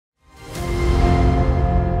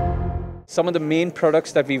Some of the main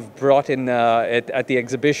products that we've brought in at the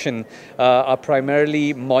exhibition are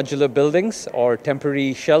primarily modular buildings or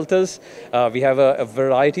temporary shelters. We have a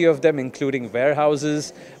variety of them, including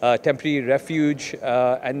warehouses, temporary refuge,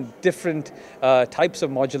 and different types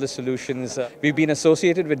of modular solutions. We've been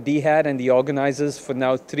associated with DIHAD and the organizers for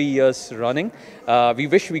now 3 years running. We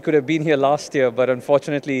wish we could have been here last year, but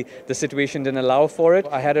unfortunately the situation didn't allow for it.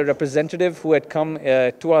 I had a representative who had come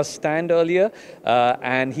to our stand earlier,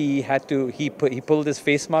 and he pulled his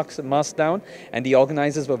face mask down, and the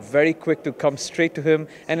organizers were very quick to come straight to him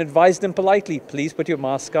and advised him politely, please put your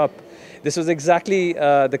mask up. This was exactly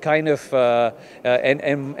the kind of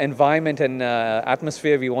environment and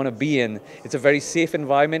atmosphere we want to be in. It's a very safe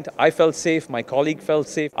environment. I felt safe, my colleague felt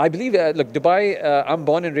safe. I believe, look, Dubai, I'm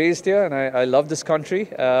born and raised here, and I love this country.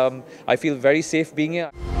 I feel very safe being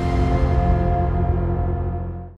here.